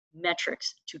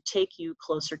metrics to take you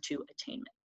closer to attainment.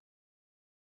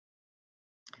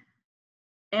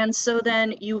 And so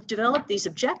then you've developed these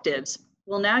objectives.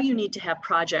 Well, now you need to have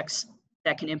projects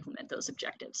that can implement those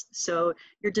objectives. So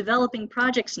you're developing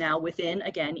projects now within,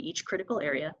 again, each critical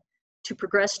area to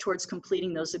progress towards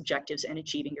completing those objectives and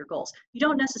achieving your goals. You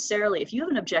don't necessarily, if you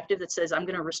have an objective that says, I'm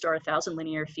gonna restore 1,000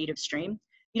 linear feet of stream,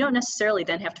 you don't necessarily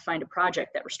then have to find a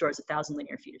project that restores 1,000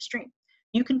 linear feet of stream.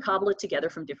 You can cobble it together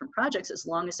from different projects as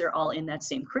long as they're all in that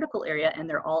same critical area and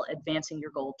they're all advancing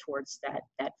your goal towards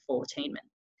that full attainment.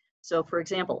 So for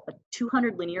example, a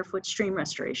 200 linear foot stream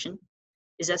restoration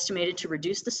is estimated to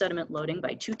reduce the sediment loading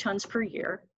by 2 tons per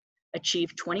year,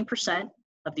 achieve 20%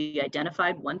 of the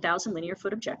identified 1,000 linear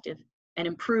foot objective, and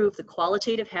improve the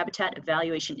qualitative habitat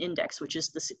evaluation index, which is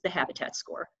the habitat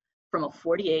score, from a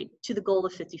 48 to the goal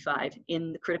of 55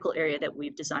 in the critical area that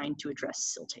we've designed to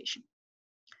address siltation.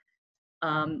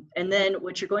 And then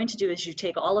what you're going to do is you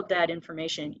take all of that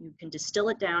information, you can distill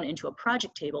it down into a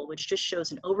project table, which just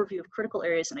shows an overview of critical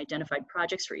areas and identified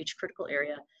projects for each critical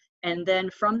area. And then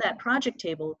from that project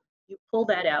table, you pull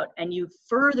that out and you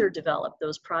further develop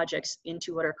those projects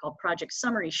into what are called project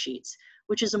summary sheets,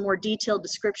 which is a more detailed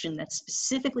description that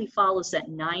specifically follows that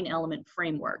 9-element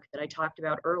framework that I talked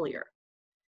about earlier.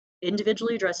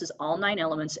 Individually addresses all 9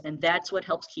 elements, and that's what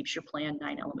helps keeps your plan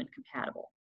 9-element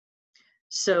compatible.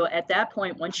 So at that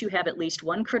point, once you have at least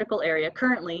one critical area,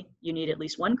 currently you need at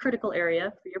least one critical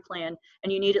area for your plan,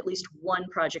 and you need at least one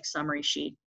project summary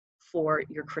sheet for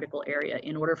your critical area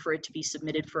in order for it to be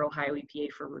submitted for Ohio EPA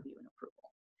for review and approval.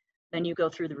 Then you go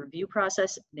through the review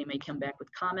process. They may come back with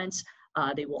comments.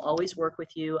 They will always work with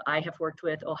you. I have worked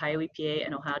with Ohio EPA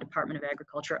and Ohio Department of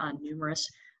Agriculture on numerous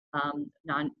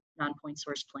non-point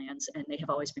source plans, and they have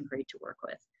always been great to work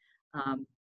with.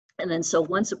 And then so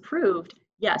once approved,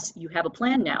 yes, you have a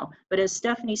plan now, but as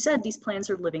Stephanie said, these plans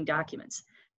are living documents.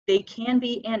 They can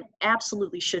be and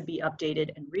absolutely should be updated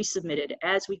and resubmitted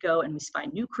as we go and we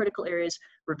find new critical areas,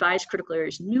 revised critical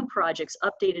areas, new projects,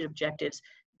 updated objectives.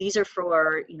 These are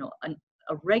for, you know,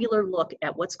 a regular look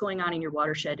at what's going on in your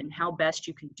watershed and how best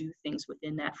you can do things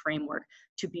within that framework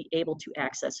to be able to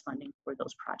access funding for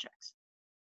those projects.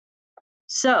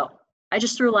 So I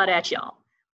just threw a lot at y'all.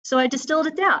 So I distilled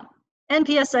it down.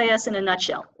 NPSIS in a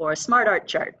nutshell, or a smart art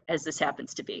chart, as this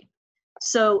happens to be.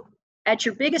 So at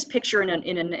your biggest picture in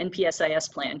an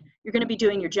NPSIS plan, you're going to be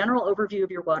doing your general overview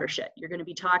of your watershed. You're going to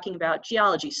be talking about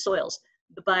geology, soils,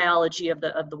 the biology of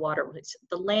the waterways,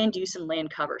 the land use and land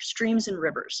cover, streams and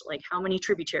rivers, like how many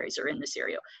tributaries are in this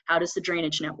area, how does the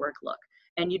drainage network look?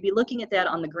 And you'd be looking at that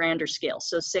on the grander scale.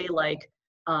 So say like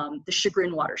the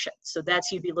Chagrin watershed. So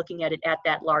that's, you'd be looking at it at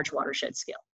that large watershed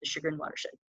scale, the Chagrin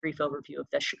watershed, brief overview of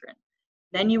the Chagrin.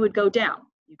 Then you would go down,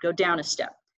 a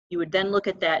step. You would then look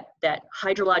at that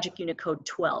hydrologic unit code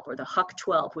 12, or the HUC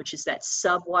 12, which is that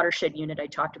sub-watershed unit I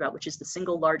talked about, which is the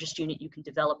single largest unit you can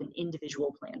develop an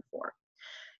individual plan for.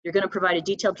 You're going to provide a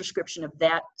detailed description of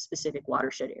that specific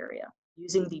watershed area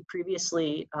using the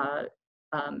previously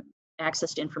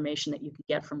accessed information that you can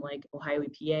get from like Ohio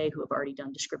EPA, who have already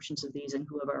done descriptions of these and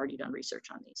who have already done research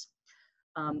on these.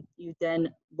 You then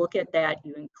look at that,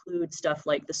 you include stuff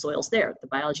like the soils there, the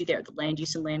biology there, the land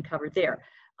use and land cover there.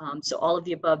 So all of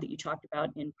the above that you talked about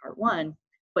in part 1,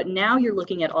 but now you're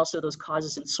looking at also those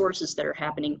causes and sources that are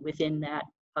happening within that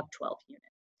HUC 12 unit.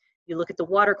 You look at the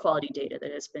water quality data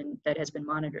that has been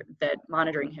monitored, that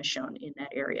monitoring has shown in that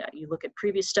area. You look at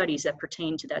previous studies that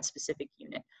pertain to that specific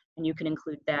unit, and you can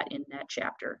include that in that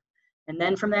chapter. And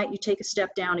then from that, you take a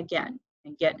step down again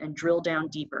and drill down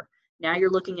deeper. Now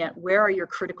you're looking at where are your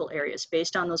critical areas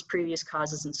based on those previous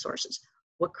causes and sources.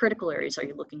 What critical areas are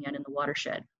you looking at in the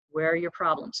watershed? Where are your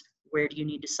problems? Where do you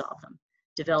need to solve them?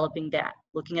 Developing that,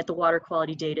 looking at the water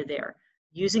quality data there,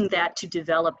 using that to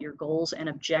develop your goals and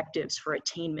objectives for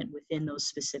attainment within those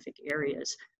specific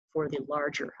areas for the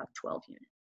larger Hub 12 unit.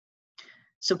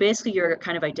 So basically you're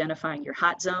kind of identifying your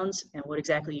hot zones and what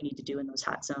exactly you need to do in those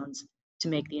hot zones to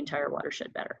make the entire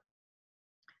watershed better.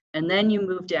 And then you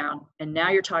move down, and now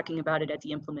you're talking about it at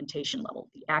the implementation level,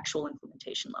 the actual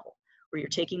implementation level, where you're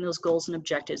taking those goals and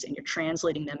objectives and you're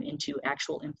translating them into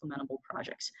actual implementable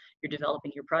projects. You're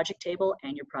developing your project table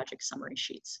and your project summary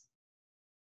sheets.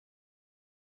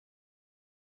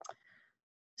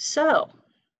 So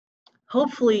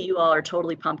hopefully you all are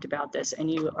totally pumped about this, and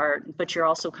but you're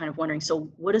also kind of wondering, so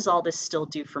what does all this still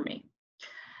do for me?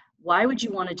 Why would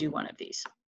you want to do one of these?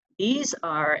 These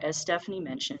are, as Stephanie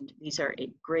mentioned, these are a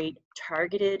great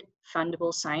targeted,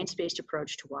 fundable, science-based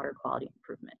approach to water quality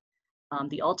improvement.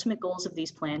 The ultimate goals of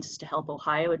these plans is to help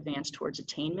Ohio advance towards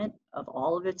attainment of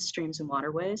all of its streams and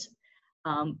waterways,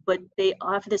 but they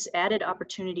offer this added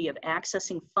opportunity of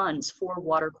accessing funds for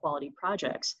water quality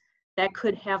projects that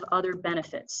could have other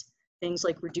benefits, things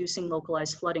like reducing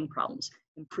localized flooding problems,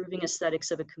 improving aesthetics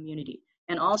of a community,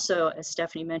 and also, as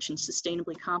Stephanie mentioned,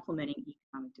 sustainably complementing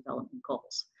economic development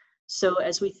goals. So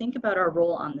as we think about our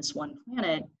role on this one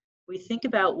planet, we think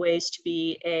about ways to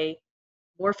be A,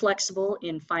 more flexible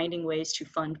in finding ways to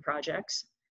fund projects,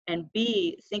 and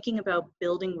B, thinking about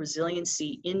building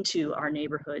resiliency into our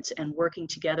neighborhoods and working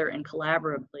together and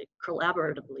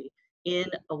collaboratively in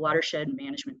a watershed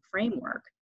management framework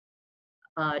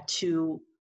to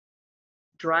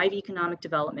drive economic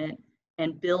development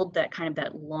and build that kind of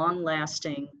that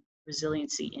long-lasting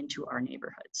resiliency into our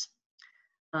neighborhoods.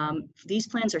 These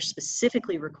plans are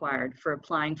specifically required for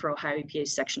applying for Ohio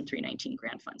EPA's Section 319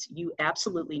 grant funds. You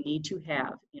absolutely need to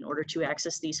have, in order to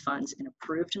access these funds, an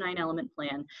approved 9-element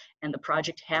plan, and the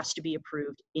project has to be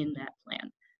approved in that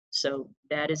plan. So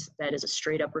that is a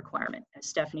straight up requirement. As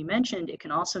Stephanie mentioned, it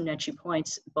can also net you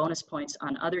points, bonus points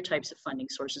on other types of funding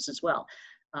sources as well,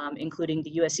 including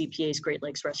the US EPA's Great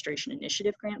Lakes Restoration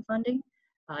Initiative grant funding,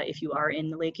 if you are in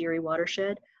the Lake Erie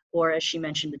watershed, or as she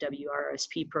mentioned, the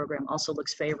WRSP program also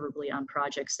looks favorably on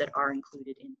projects that are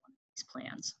included in one of these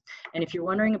plans. And if you're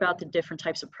wondering about the different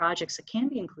types of projects that can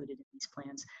be included in these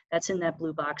plans, that's in that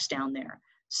blue box down there.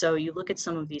 So you look at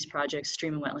some of these projects: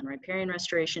 stream and wetland riparian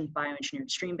restoration,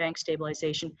 bioengineered stream bank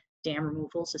stabilization, dam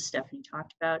removals, as Stephanie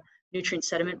talked about, nutrient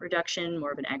sediment reduction,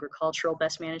 more of an agricultural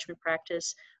best management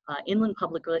practice, inland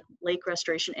public lake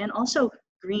restoration, and also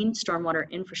green stormwater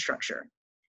infrastructure.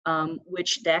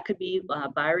 Which that could be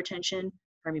bioretention,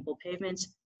 permeable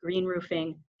pavements, green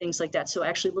roofing, things like that. So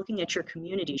actually looking at your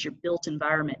communities, your built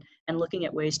environment, and looking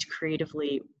at ways to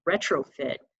creatively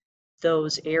retrofit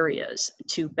those areas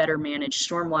to better manage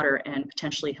stormwater and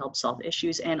potentially help solve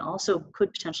issues, and also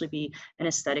could potentially be an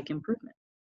aesthetic improvement.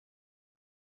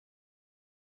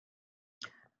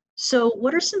 So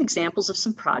what are some examples of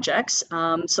some projects?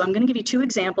 So I'm going to give you 2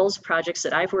 examples, projects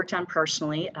that I've worked on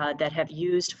personally that have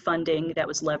used funding that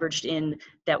was leveraged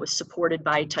that was supported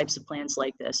by types of plans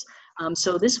like this.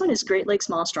 So this one is Great Lakes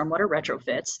Mall Stormwater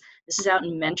Retrofits. This is out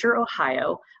in Mentor,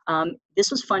 Ohio. This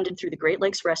was funded through the Great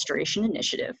Lakes Restoration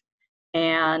Initiative.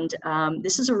 And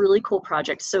this is a really cool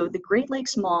project. So the Great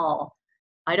Lakes Mall,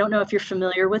 I don't know if you're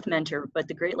familiar with Mentor, but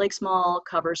the Great Lakes Mall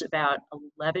covers about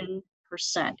 11%.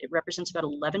 It represents about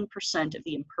 11% of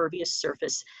the impervious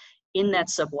surface in that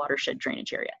subwatershed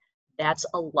drainage area. That's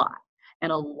a lot.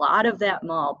 And a lot of that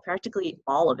mall, practically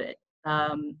all of it,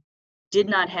 did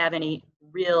not have any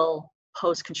real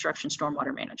post-construction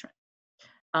stormwater management.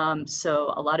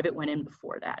 So a lot of it went in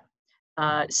before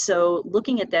that. So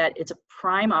looking at that, it's a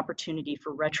prime opportunity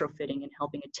for retrofitting and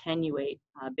helping attenuate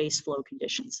base flow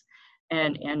conditions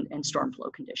and storm flow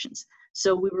conditions.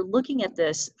 So we were looking at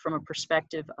this from a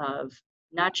perspective of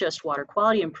not just water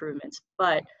quality improvements,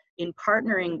 but in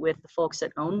partnering with the folks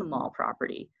that own the mall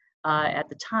property at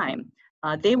the time,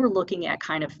 they were looking at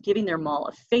kind of giving their mall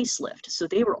a facelift. So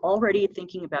they were already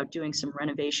thinking about doing some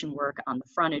renovation work on the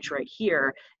frontage right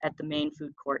here at the main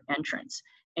food court entrance.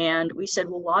 And we said,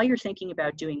 well, while you're thinking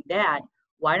about doing that,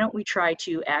 why don't we try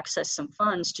to access some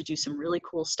funds to do some really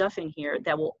cool stuff in here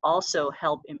that will also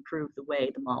help improve the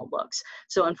way the mall looks.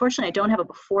 So unfortunately, I don't have a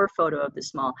before photo of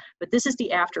this mall, but this is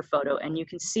the after photo, and you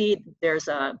can see there's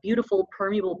a beautiful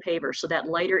permeable paver. So that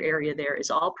lighter area there is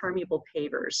all permeable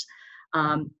pavers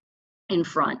in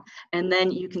front. And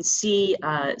then you can see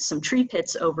some tree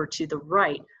pits over to the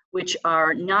right, which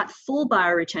are not full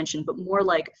bioretention, but more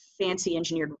like fancy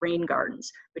engineered rain gardens.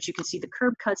 But you can see the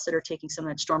curb cuts that are taking some of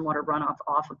that stormwater runoff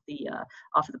off of the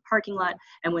parking lot.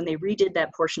 And when they redid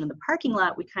that portion of the parking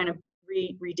lot, we kind of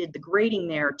redid the grading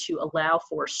there to allow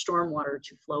for stormwater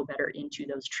to flow better into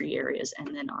those tree areas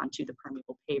and then onto the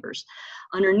permeable pavers.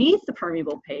 Underneath the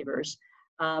permeable pavers,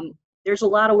 there's a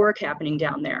lot of work happening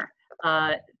down there.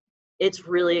 It's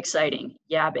really exciting.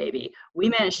 Yeah, baby. We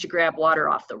managed to grab water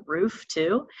off the roof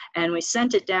too, and we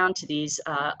sent it down to these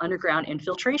underground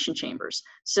infiltration chambers.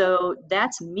 So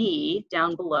that's me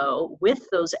down below with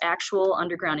those actual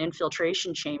underground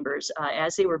infiltration chambers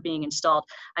as they were being installed.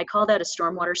 I call that a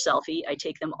stormwater selfie. I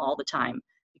take them all the time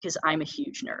because I'm a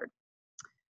huge nerd.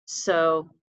 So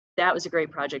that was a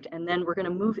great project. And then we're going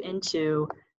to move into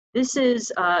this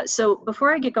is, so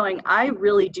before I get going, I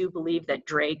really do believe that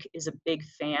Drake is a big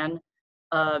fan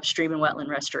of stream and wetland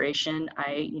restoration.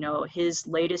 His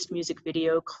latest music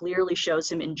video clearly shows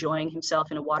him enjoying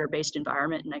himself in a water-based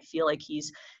environment, and I feel like he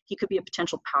could be a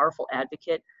potential powerful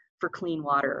advocate for clean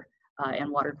water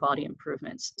and water quality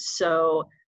improvements. So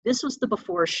this was the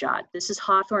before shot. This is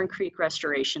Hawthorne Creek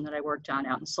restoration that I worked on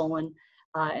out in Solon,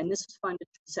 and this was funded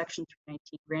through Section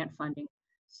 319 grant funding.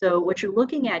 So what you're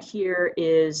looking at here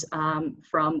is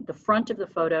from the front of the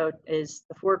photo is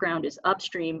the foreground is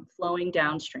upstream flowing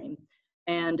downstream.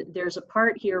 And there's a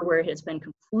part here where it has been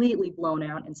completely blown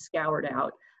out and scoured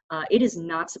out. It is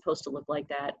not supposed to look like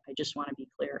that. I just want to be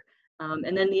clear.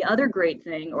 And then the other great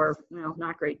thing, or well,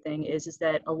 not great thing, is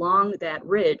that along that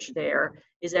ridge there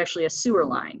is actually a sewer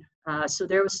line. So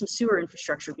there was some sewer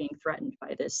infrastructure being threatened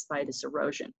by this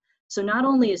erosion. So not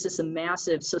only is this a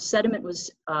massive, so sediment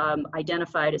was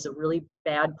identified as a really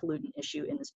bad pollutant issue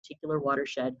in this particular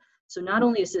watershed. So not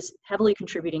only is this heavily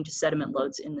contributing to sediment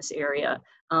loads in this area,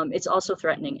 it's also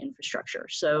threatening infrastructure.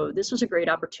 So this was a great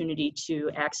opportunity to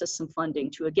access some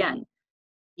funding to, again,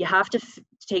 you have to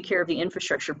take care of the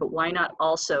infrastructure, but why not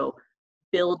also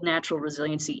build natural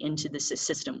resiliency into this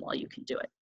system while you can do it?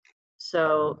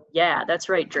 So yeah, that's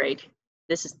right, Drake.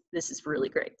 This is really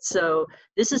great. So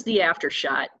this is the after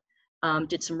shot.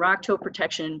 Did some rock toe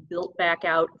protection, built back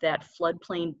out that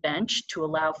floodplain bench to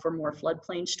allow for more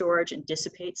floodplain storage and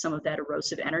dissipate some of that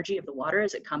erosive energy of the water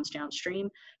as it comes downstream,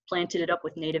 planted it up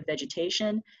with native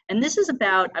vegetation. And this is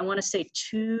about, I want to say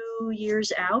 2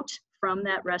 years out from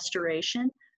that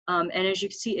restoration. And as you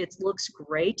can see, it looks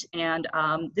great. And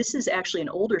this is actually an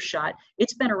older shot.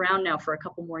 It's been around now for a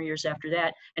couple more years after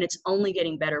that, and it's only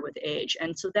getting better with age.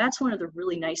 And so that's one of the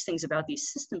really nice things about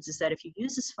these systems is that if you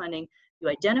use this funding, you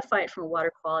identify it from a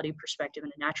water quality perspective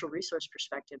and a natural resource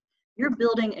perspective, you're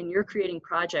building and you're creating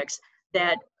projects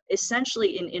that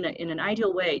essentially in an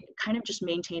ideal way kind of just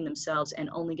maintain themselves and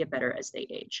only get better as they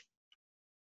age.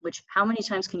 Which, how many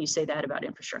times can you say that about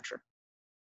infrastructure?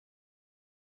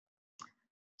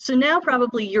 So now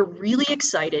probably you're really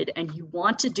excited and you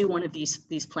want to do one of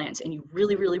these plans, and you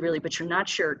really, but you're not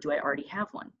sure, do I already have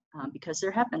one? Because there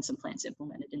have been some plans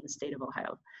implemented in the state of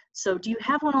Ohio. So do you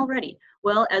have one already?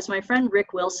 Well, as my friend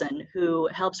Rick Wilson, who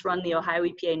helps run the Ohio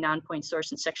EPA non-point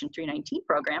source and Section 319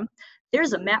 program,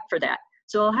 there's a map for that.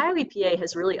 So Ohio EPA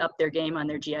has really upped their game on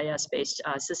their GIS-based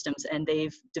systems, and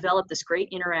they've developed this great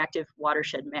interactive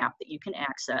watershed map that you can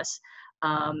access.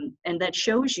 And that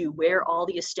shows you where all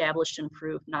the established and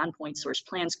approved non-point source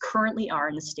plans currently are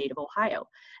in the state of Ohio.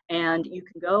 And you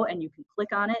can go and you can click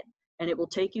on it, and it will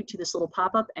take you to this little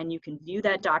pop-up, and you can view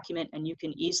that document, and you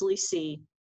can easily see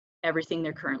everything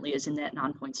there currently is in that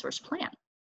non-point source plan,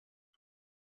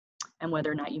 and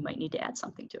whether or not you might need to add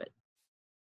something to it.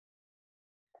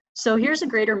 So here's a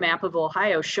greater map of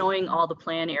Ohio showing all the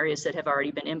plan areas that have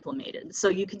already been implemented. So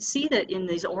you can see that in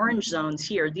these orange zones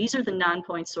here, these are the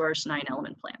non-point source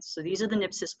 9-element plans. So these are the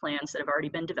NPSIS plans that have already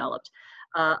been developed.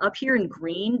 Up here in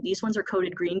green, these ones are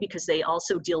coded green because they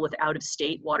also deal with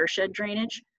out-of-state watershed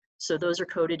drainage. So those are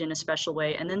coded in a special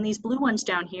way. And then these blue ones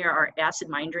down here are acid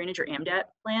mine drainage or AMDAT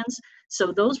plans.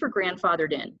 So those were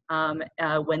grandfathered in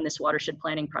when this watershed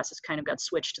planning process kind of got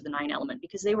switched to the 9-element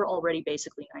because they were already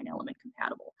basically 9-element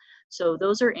compatible. So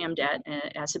those are AMDAT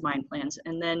acid mine plans.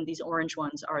 And then these orange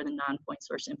ones are the non-point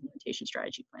source implementation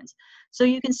strategy plans. So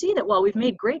you can see that while we've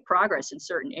made great progress in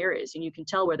certain areas, and you can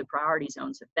tell where the priority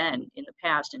zones have been in the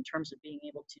past in terms of being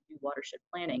able to do watershed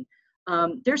planning,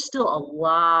 there's still a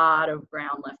lot of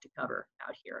ground left to cover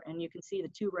out here. And you can see the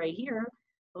two right here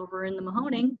over in the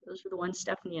Mahoning. Those were the ones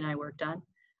Stephanie and I worked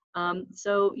on.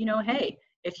 So, you know, hey,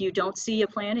 if you don't see a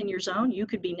plan in your zone, you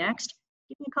could be next.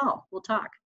 Give me a call, we'll talk.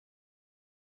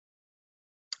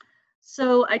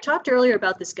 So I talked earlier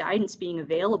about this guidance being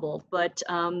available, but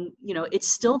you know, it's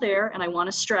still there, and I want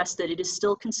to stress that it is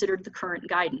still considered the current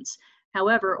guidance.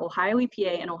 However, Ohio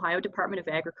EPA and Ohio Department of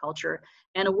Agriculture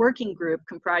and a working group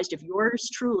comprised of yours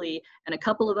truly and a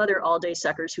couple of other all-day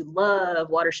suckers who love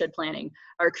watershed planning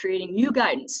are creating new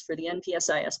guidance for the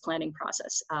NPSIS planning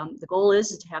process. The goal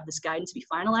is to have this guidance be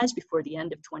finalized before the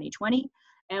end of 2020.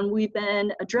 And we've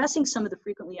been addressing some of the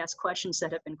frequently asked questions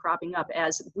that have been cropping up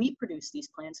as we produce these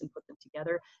plans and put them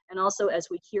together, and also as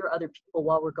we hear other people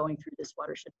while we're going through this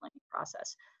watershed planning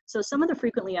process. So some of the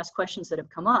frequently asked questions that have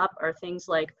come up are things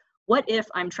like, what if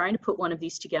I'm trying to put one of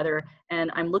these together and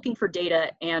I'm looking for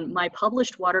data and my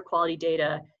published water quality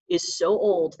data is so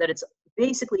old that it's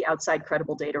basically outside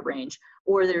credible data range,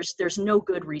 or there's no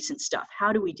good recent stuff?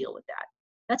 How do we deal with that?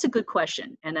 That's a good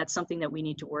question, and that's something that we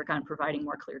need to work on providing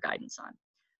more clear guidance on.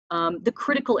 The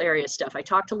critical area stuff, I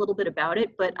talked a little bit about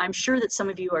it, but I'm sure that some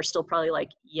of you are still probably like,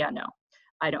 yeah, no,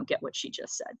 I don't get what she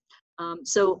just said.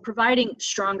 So providing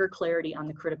stronger clarity on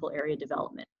the critical area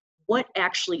development. What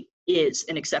actually is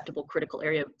an acceptable critical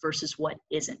area versus what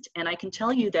isn't? And I can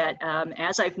tell you that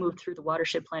as I've moved through the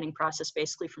watershed planning process,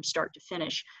 basically from start to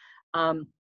finish,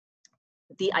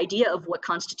 the idea of what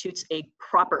constitutes a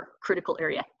proper critical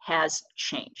area has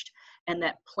changed. And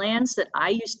that plans that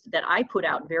I put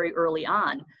out very early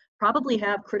on probably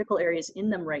have critical areas in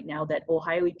them right now that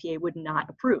Ohio EPA would not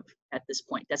approve at this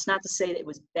point. That's not to say that it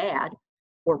was bad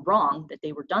or wrong that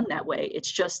they were done that way.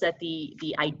 It's just that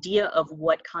the idea of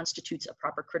what constitutes a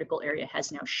proper critical area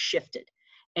has now shifted.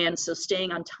 And so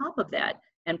staying on top of that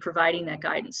and providing that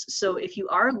guidance. So if you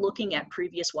are looking at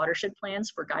previous watershed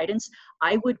plans for guidance,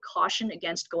 I would caution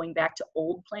against going back to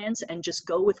old plans and just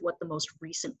go with what the most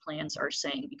recent plans are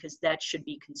saying, because that should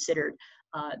be considered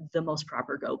the most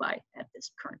proper go by at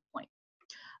this current point.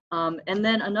 And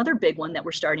then another big one that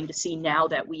we're starting to see now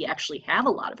that we actually have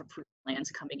a lot of approved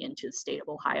plans coming into the state of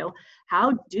Ohio,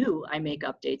 how do I make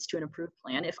updates to an approved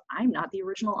plan if I'm not the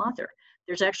original author?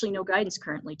 There's actually no guidance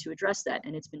currently to address that,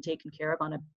 and it's been taken care of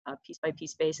on a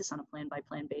piece-by-piece basis, on a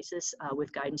plan-by-plan basis,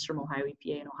 with guidance from Ohio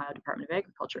EPA and Ohio Department of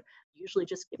Agriculture, usually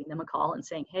just giving them a call and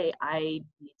saying, hey, I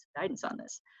need some guidance on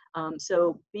this.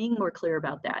 So being more clear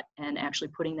about that and actually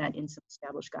putting that in some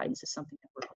established guidance is something that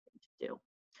we're hoping to do.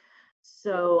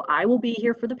 So I will be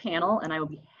here for the panel, and I will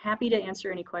be happy to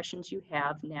answer any questions you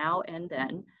have now and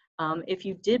then. If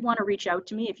you did want to reach out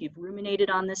to me, if you've ruminated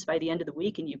on this by the end of the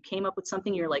week and you came up with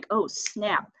something, you're like, oh,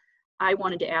 snap, I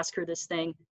wanted to ask her this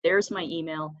thing. There's my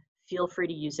email. Feel free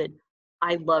to use it.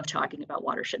 I love talking about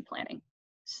watershed planning.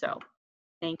 So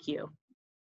thank you.